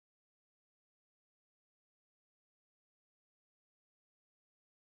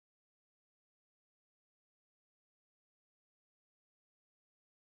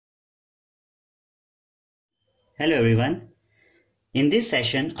Hello everyone. In this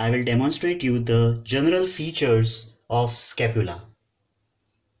session, I will demonstrate you the general features of scapula.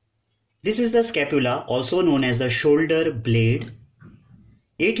 This is the scapula, also known as the shoulder blade.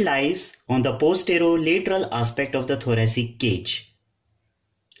 It lies on the posterolateral aspect of the thoracic cage.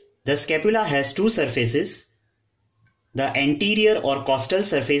 The scapula has two surfaces, the anterior or costal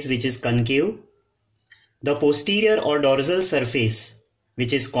surface which is concave, the posterior or dorsal surface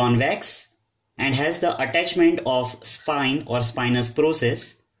which is convex and has the attachment of spine or spinous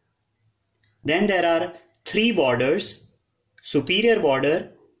process. Then there are three borders: superior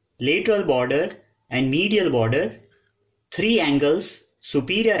border, lateral border and medial border. Three angles: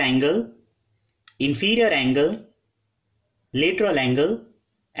 superior angle, inferior angle, lateral angle,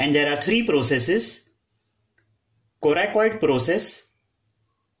 and there are three processes: coracoid process,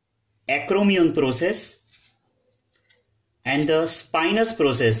 ACROMION process, and the spinous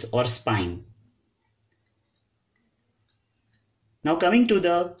process or spine. Now coming to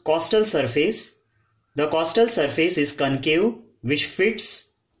the costal surface, the costal surface is concave, which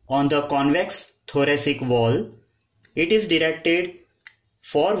fits on the convex thoracic wall. It is directed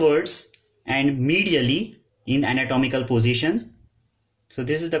forwards and medially in anatomical position. So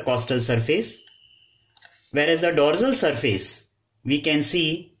this is the costal surface. Whereas the dorsal surface, we can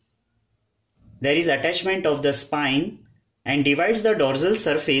see there is attachment of the spine and divides the dorsal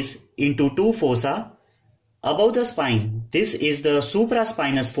surface into two fossa. Above the spine, this is the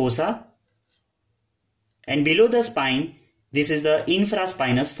supraspinous fossa, and below the spine, this is the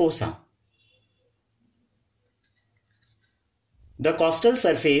infraspinous fossa. The costal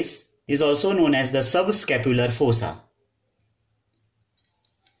surface is also known as the subscapular fossa.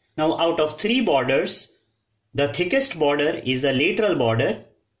 Now, out of three borders, the thickest border is the lateral border.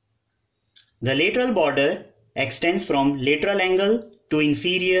 The lateral border extends from lateral angle to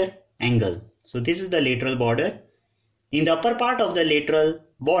inferior angle. So this is the lateral border. In the upper part of the lateral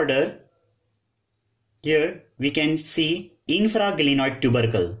border, here we can see infraglenoid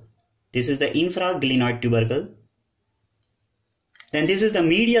tubercle. This is the infraglenoid tubercle. Then this is the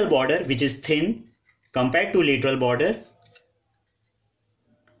medial border, which is thin compared to lateral border.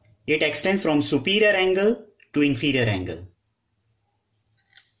 It extends from superior angle to inferior angle.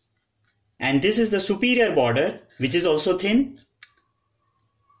 And this is the superior border, which is also thin.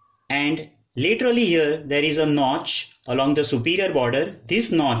 And laterally here there is a notch along the superior border.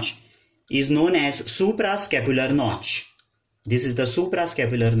 This notch is known as suprascapular notch. This is the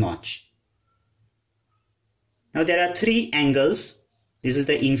suprascapular notch. Now there are three angles. This is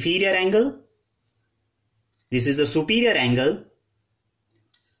the inferior angle, this is the superior angle,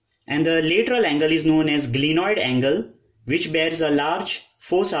 and the lateral angle is known as glenoid angle, which bears a large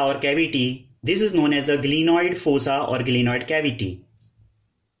fossa or cavity. This is known as the glenoid fossa or glenoid cavity.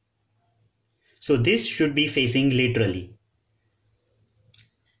 So this should be facing laterally.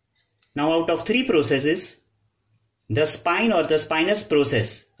 Now out of three processes, the spine or the spinous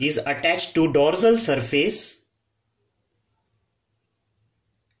process is attached to dorsal surface.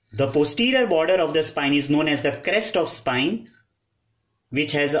 The posterior border of the spine is known as the crest of spine,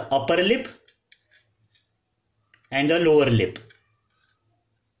 which has an upper lip and a lower lip.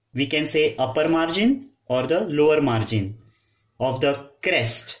 We can say upper margin or the lower margin of the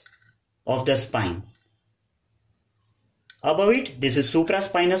crest of the spine. Above it, this is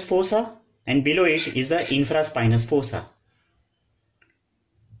supraspinous fossa, and below it is the infraspinous fossa.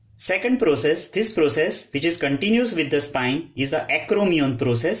 Second process, this process which is continuous with the spine, is the ACROMION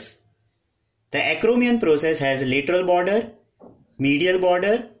process. The ACROMION process has lateral border, medial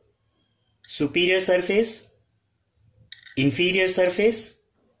border, superior surface, inferior surface,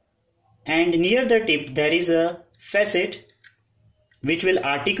 and near the tip there is a facet which will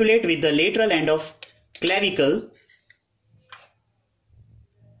articulate with the lateral end of clavicle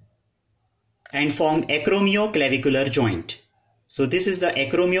and form acromioclavicular joint. So this is the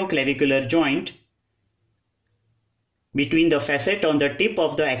acromioclavicular joint between the facet on the tip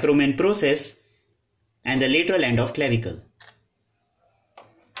of the acromion process and the lateral end of clavicle.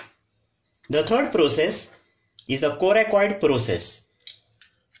 The third process is the coracoid process.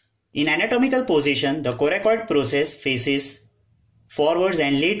 In anatomical position, the coracoid process faces forwards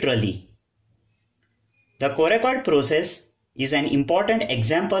and laterally. The coracoid process is an important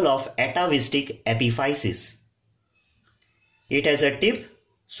example of atavistic epiphysis. It has a tip,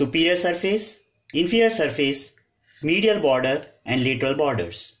 superior surface, inferior surface, medial border and lateral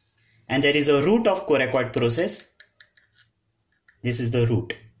borders. And there is a root of coracoid process. This is the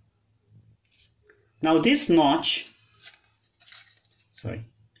root. Now this notch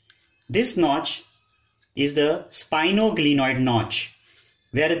is the spinoglenoid notch,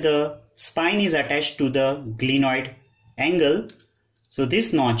 where the spine is attached to the glenoid angle. So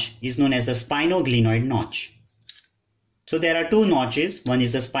this notch is known as the spinoglenoid notch. So there are two notches. One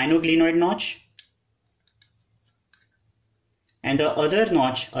is the spinoglenoid notch and the other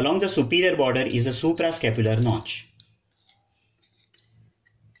notch along the superior border is a suprascapular notch.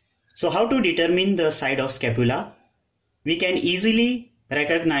 So how to determine the side of scapula? We can easily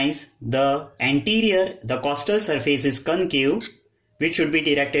recognize the anterior, the costal surface is concave, which should be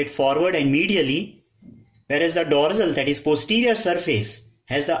directed forward and medially, whereas the dorsal, that is posterior surface,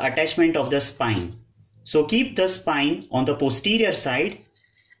 has the attachment of the spine. So keep the spine on the posterior side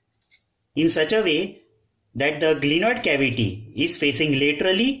in such a way that the glenoid cavity is facing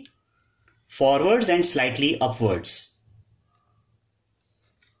laterally, forwards and slightly upwards.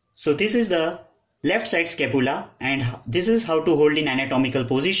 So this is the left side scapula, and this is how to hold in anatomical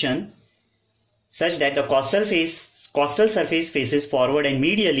position such that the costal surface faces forward and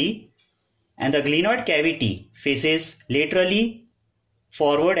medially and the glenoid cavity faces laterally,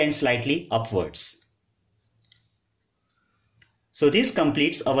 forward and slightly upwards. So this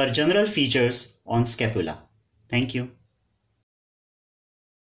completes our general features on scapula. Thank you.